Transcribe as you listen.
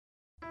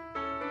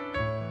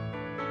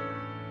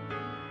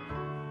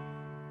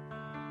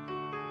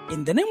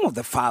In the name of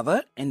the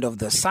Father, and of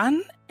the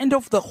Son, and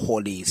of the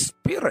Holy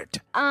Spirit.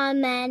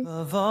 Amen.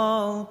 Above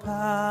all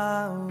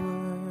powers,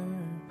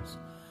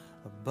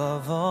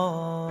 above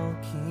all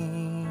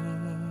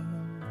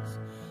kings,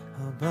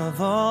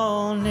 above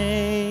all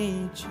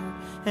nature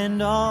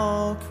and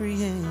all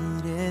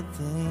created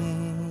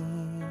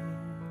things.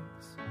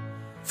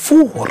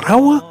 For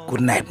our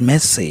Goodnight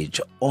message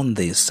on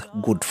this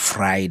Good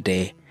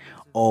Friday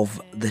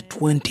of the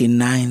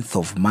 29th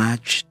of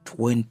March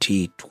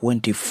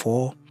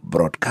 2024,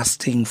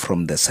 broadcasting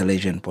from the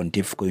Salesian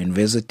Pontifical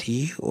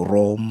University,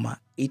 Rome,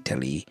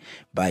 Italy,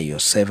 by your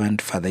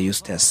servant Father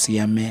Eustace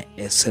Siame,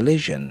 a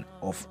Salesian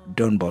of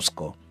Don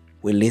Bosco,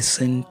 we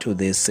listen to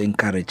this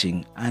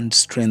encouraging and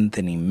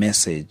strengthening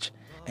message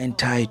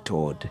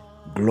entitled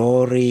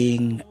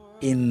Glorying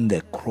in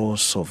the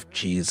Cross of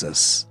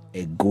Jesus,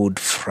 a Good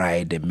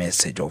Friday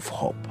message of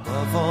hope.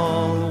 Of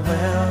all the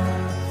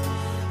wealth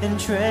and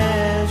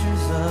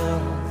treasures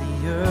of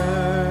the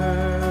earth,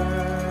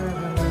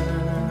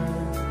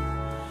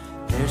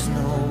 there's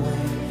no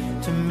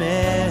way to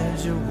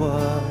measure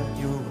what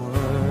you're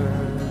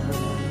worth.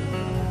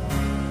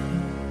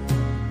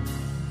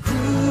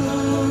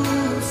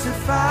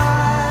 Crucified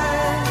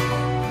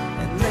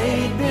and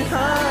laid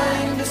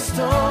behind a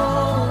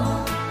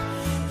stone.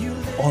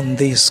 On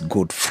this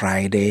Good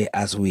Friday,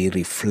 as we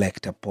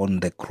reflect upon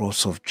the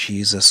cross of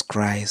Jesus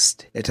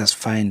Christ, let us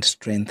find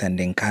strength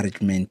and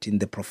encouragement in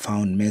the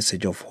profound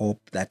message of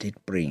hope that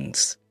it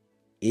brings.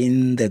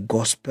 In the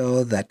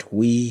gospel that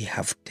we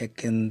have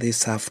taken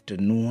this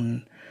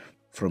afternoon,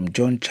 from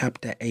John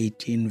chapter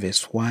 18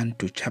 verse 1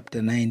 to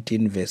chapter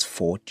 19 verse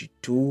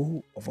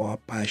 42 of our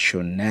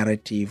Passion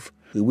narrative,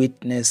 we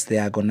witness the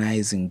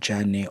agonizing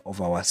journey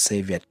of our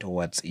Savior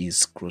towards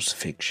his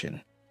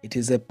crucifixion. It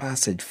is a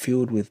passage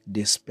filled with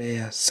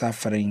despair,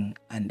 suffering,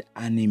 and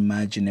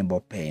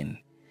unimaginable pain.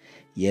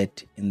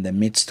 Yet in the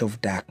midst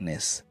of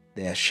darkness,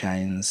 there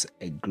shines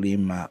a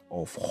glimmer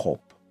of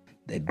hope,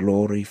 the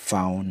glory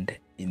found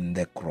in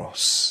the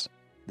cross.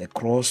 The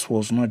cross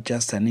was not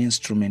just an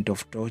instrument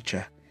of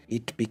torture,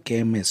 it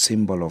became a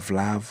symbol of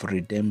love,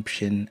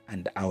 redemption,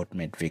 and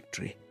ultimate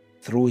victory.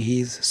 Through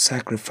his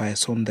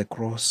sacrifice on the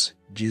cross,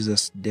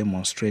 Jesus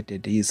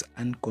demonstrated his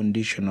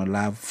unconditional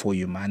love for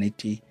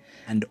humanity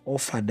and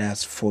offered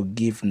us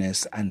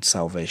forgiveness and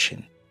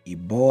salvation. He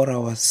bore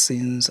our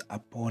sins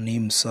upon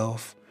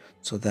himself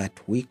so that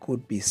we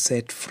could be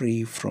set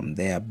free from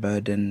their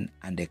burden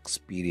and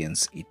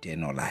experience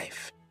eternal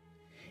life.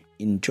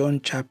 In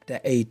John chapter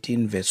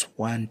 18 verse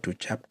 1 to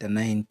chapter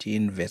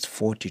 19 verse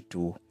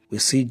 42, we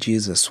see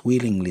Jesus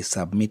willingly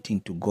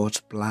submitting to God's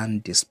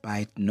plan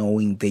despite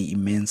knowing the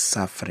immense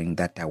suffering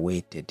that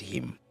awaited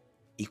him.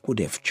 He could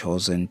have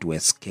chosen to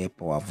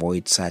escape or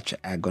avoid such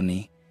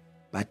agony,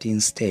 but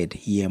instead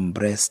he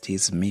embraced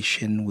his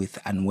mission with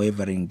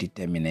unwavering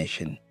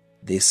determination.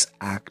 This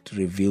act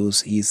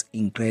reveals his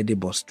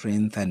incredible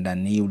strength and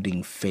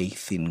unyielding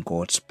faith in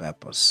God's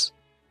purpose.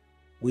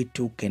 We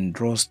too can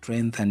draw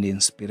strength and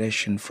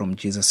inspiration from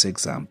Jesus'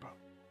 example.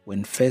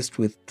 When faced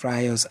with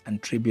trials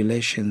and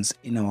tribulations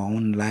in our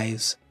own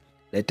lives,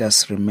 let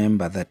us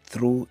remember that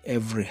through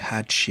every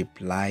hardship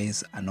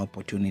lies an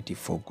opportunity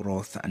for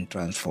growth and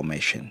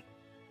transformation.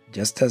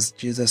 Just as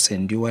Jesus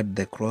endured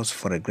the cross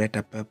for a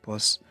greater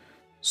purpose,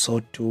 so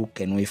too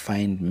can we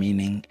find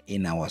meaning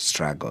in our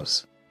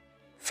struggles.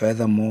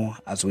 Furthermore,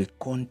 as we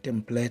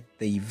contemplate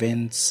the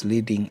events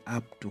leading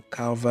up to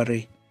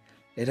Calvary,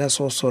 let us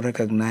also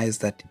recognize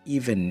that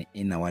even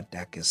in our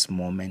darkest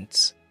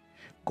moments,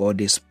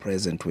 God is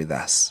present with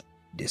us.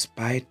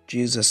 Despite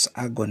Jesus'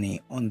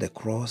 agony on the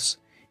cross,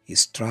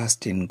 his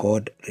trust in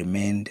God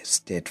remained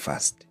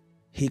steadfast.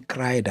 He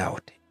cried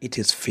out, "It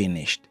is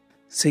finished,"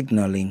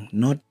 signaling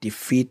not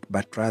defeat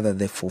but rather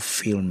the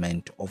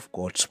fulfillment of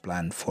God's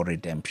plan for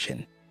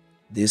redemption.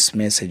 This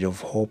message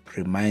of hope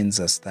reminds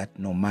us that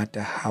no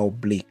matter how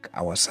bleak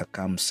our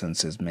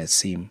circumstances may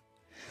seem,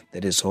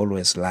 there is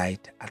always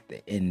light at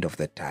the end of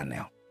the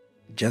tunnel.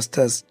 Just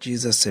as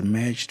Jesus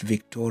emerged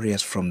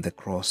victorious from the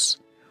cross,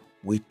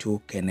 we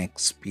too can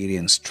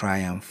experience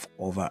triumph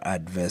over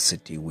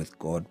adversity with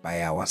God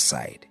by our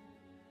side.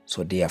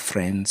 So, dear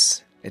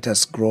friends, let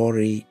us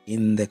glory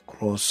in the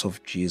cross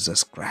of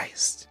Jesus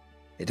Christ.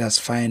 Let us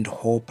find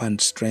hope and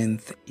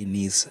strength in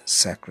his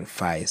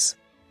sacrifice,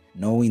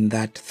 knowing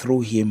that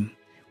through him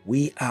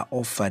we are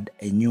offered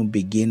a new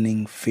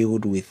beginning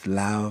filled with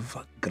love,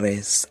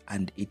 grace,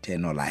 and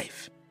eternal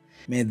life.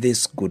 May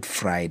this Good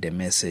Friday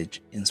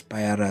message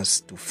inspire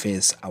us to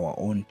face our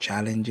own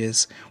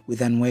challenges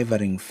with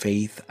unwavering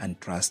faith and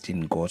trust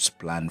in God's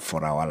plan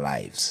for our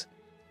lives.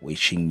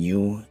 Wishing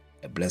you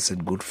a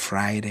blessed Good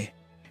Friday,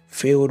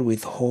 filled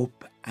with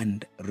hope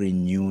and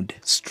renewed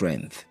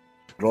strength.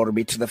 Glory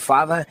be to the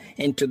Father,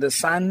 and to the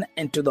Son,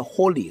 and to the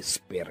Holy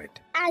Spirit.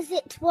 As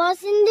it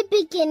was in the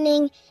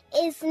beginning,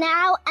 is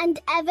now, and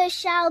ever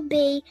shall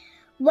be,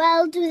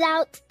 world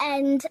without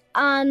end.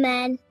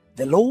 Amen.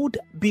 The Lord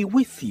be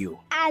with you.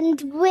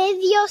 And with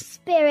your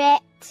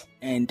spirit.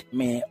 And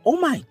may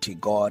Almighty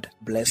God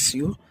bless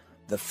you,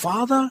 the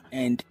Father,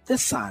 and the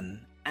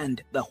Son,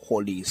 and the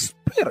Holy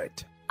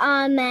Spirit.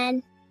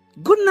 Amen.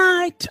 Good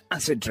night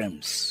and sweet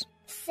dreams.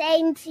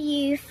 Same to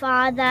you,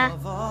 Father.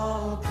 Above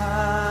all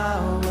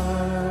powers,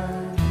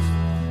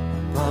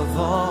 above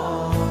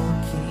all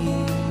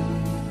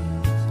kings,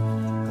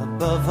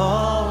 above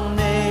all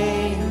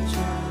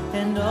nature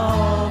and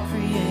all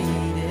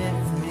created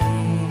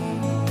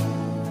things,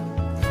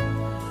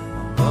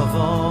 above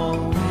all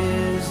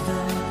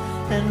wisdom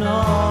and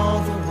all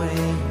the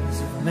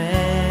ways of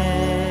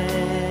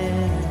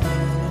man.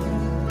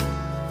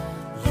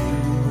 You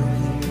were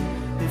here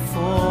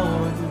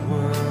before the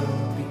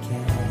world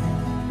began.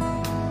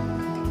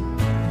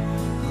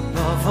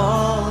 Above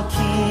all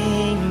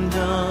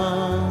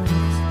kingdoms,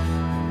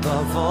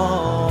 above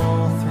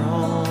all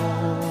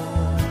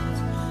thrones,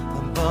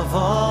 above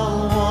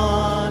all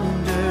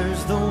wonders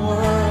the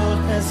world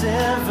has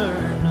ever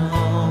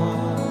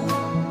known,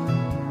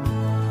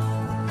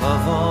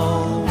 above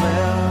all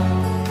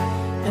wealth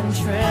and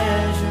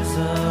treasures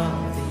of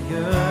the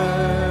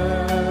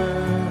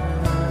earth,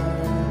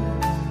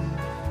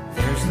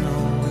 there's no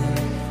way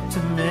to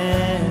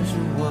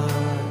measure what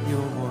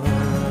you're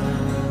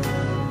worth.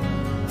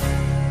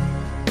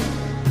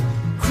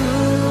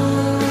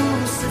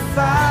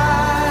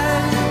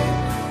 Crucified,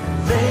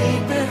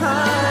 laid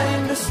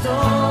behind a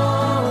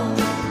stone,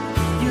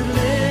 you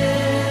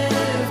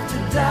lived to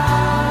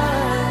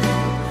die,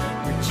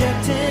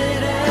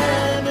 rejected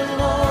and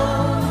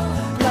alone,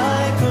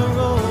 like a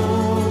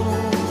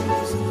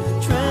rose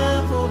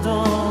trampled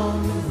on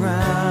the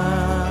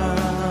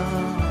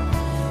ground.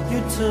 You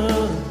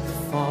took the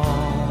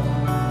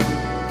fall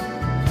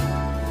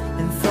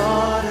and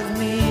thought of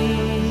me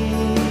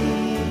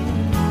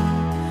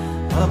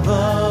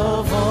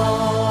above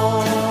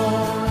all.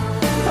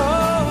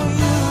 Oh,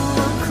 you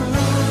were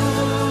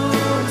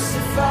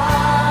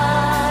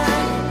crucified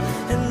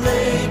and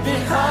laid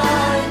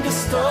behind a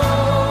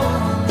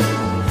stone.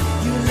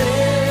 You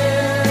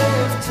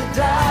lived to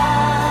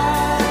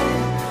die,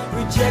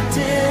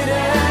 rejected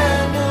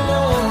and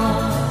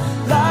alone,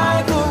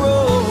 like a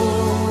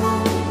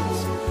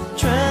rose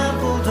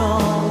trampled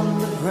on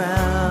the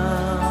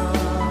ground.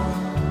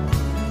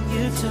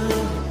 You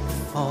took the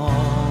fall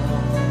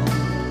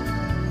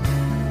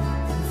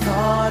and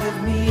thought of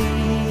me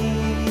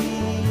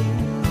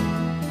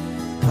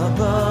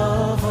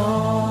above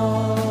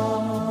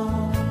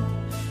all,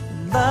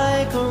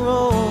 like a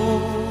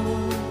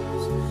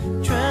rose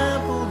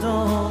trampled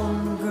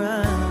on the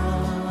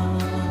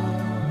ground.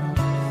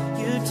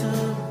 You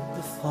took